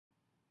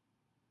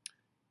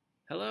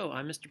Hello,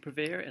 I'm Mr.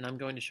 Purveyor, and I'm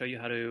going to show you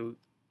how to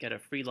get a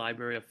free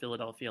Library of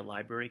Philadelphia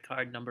library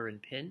card number and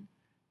PIN,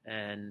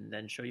 and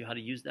then show you how to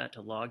use that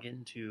to log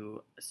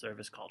into a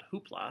service called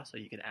Hoopla so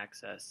you can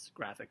access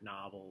graphic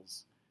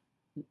novels,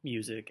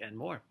 music, and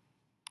more.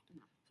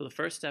 So the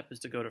first step is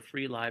to go to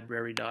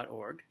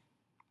freelibrary.org,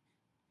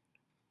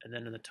 and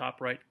then in the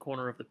top right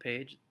corner of the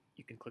page,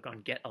 you can click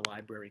on Get a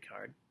Library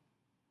Card.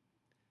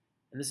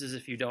 And this is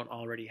if you don't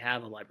already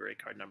have a library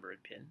card number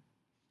and PIN.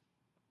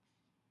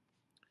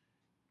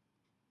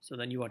 So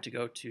then you want to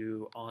go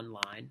to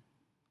online,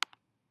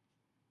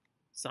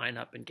 sign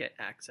up and get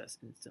access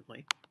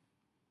instantly.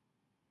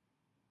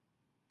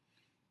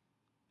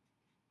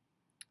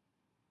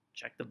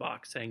 Check the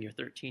box saying you're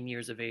 13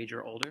 years of age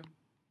or older.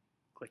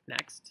 Click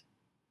Next.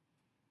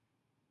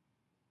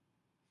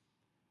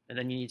 And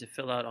then you need to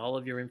fill out all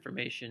of your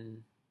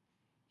information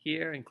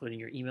here, including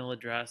your email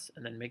address,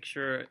 and then make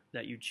sure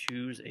that you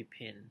choose a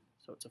PIN.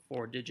 So it's a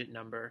 4-digit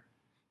number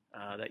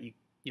that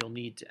you'll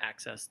need to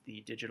access the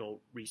digital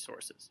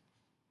resources.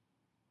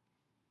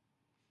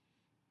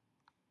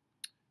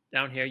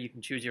 Down here, you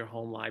can choose your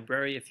home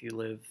library. If you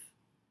live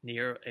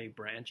near a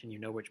branch and you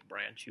know which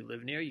branch you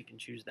live near, you can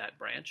choose that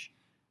branch.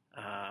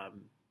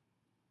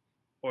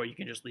 Or you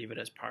can just leave it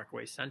as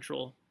Parkway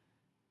Central.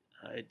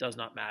 It does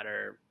not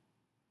matter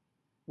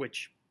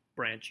which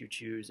branch you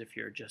choose if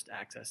you're just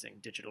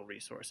accessing digital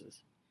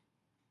resources.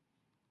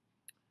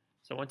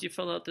 So once you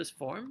fill out this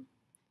form,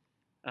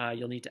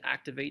 you'll need to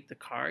activate the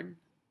card.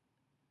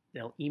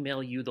 They'll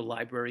email you the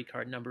library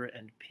card number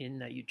and PIN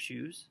that you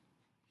choose.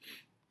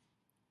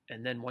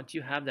 And then once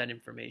you have that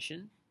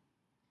information,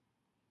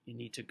 you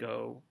need to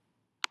go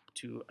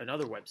to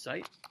another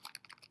website,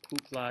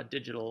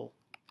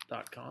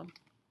 hoopladigital.com.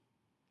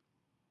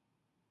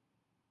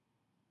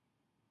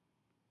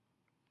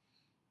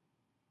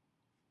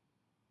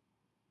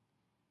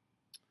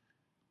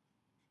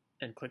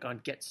 And click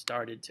on Get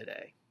Started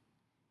Today.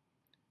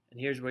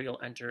 And here's where you'll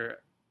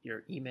enter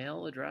your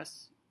email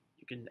address.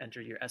 You can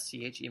enter your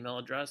SCH email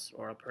address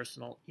or a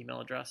personal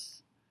email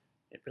address.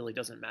 It really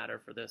doesn't matter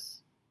for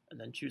this. And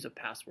then choose a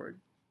password.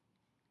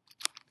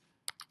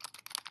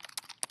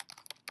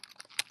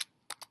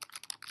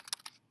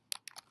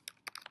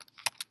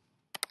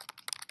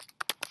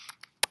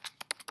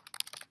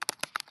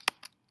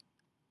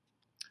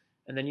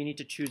 And then you need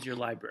to choose your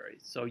library.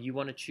 So you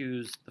want to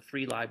choose the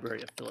Free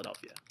Library of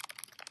Philadelphia.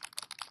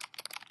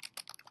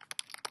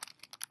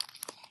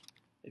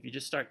 If you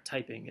just start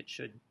typing, it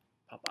should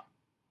pop up.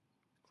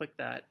 Click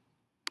that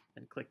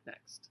and click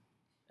Next.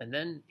 And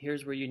then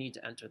here's where you need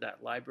to enter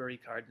that library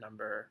card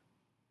number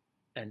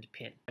and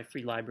PIN. My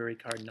free library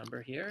card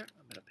number here,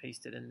 I'm going to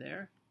paste it in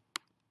there.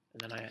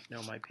 And then I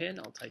know my PIN,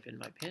 I'll type in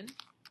my PIN.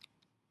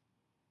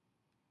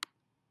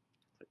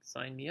 Click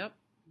Sign Me Up.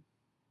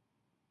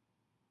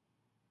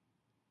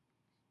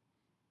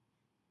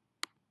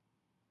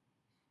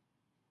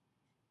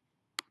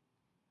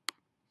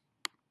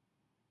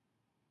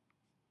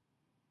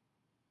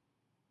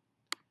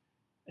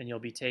 And you'll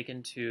be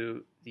taken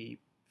to the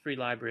Free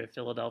Library of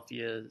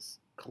Philadelphia's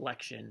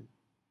collection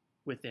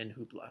within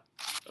Hoopla.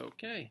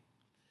 Okay.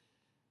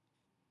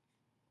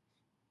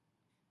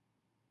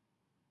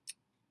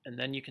 And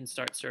then you can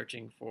start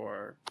searching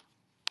for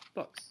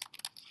books.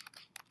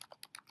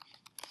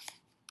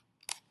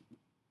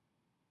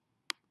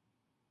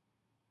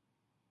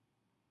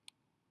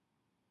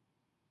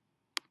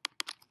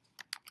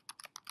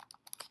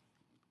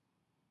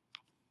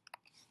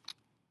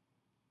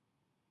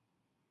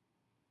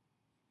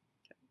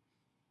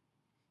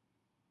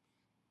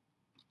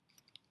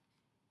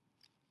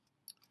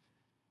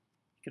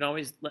 You can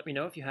always let me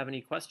know if you have any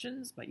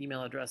questions. My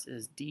email address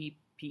is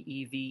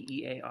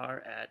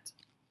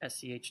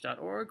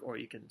dpevear@sch.org, or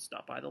you can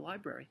stop by the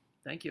library.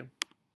 Thank you.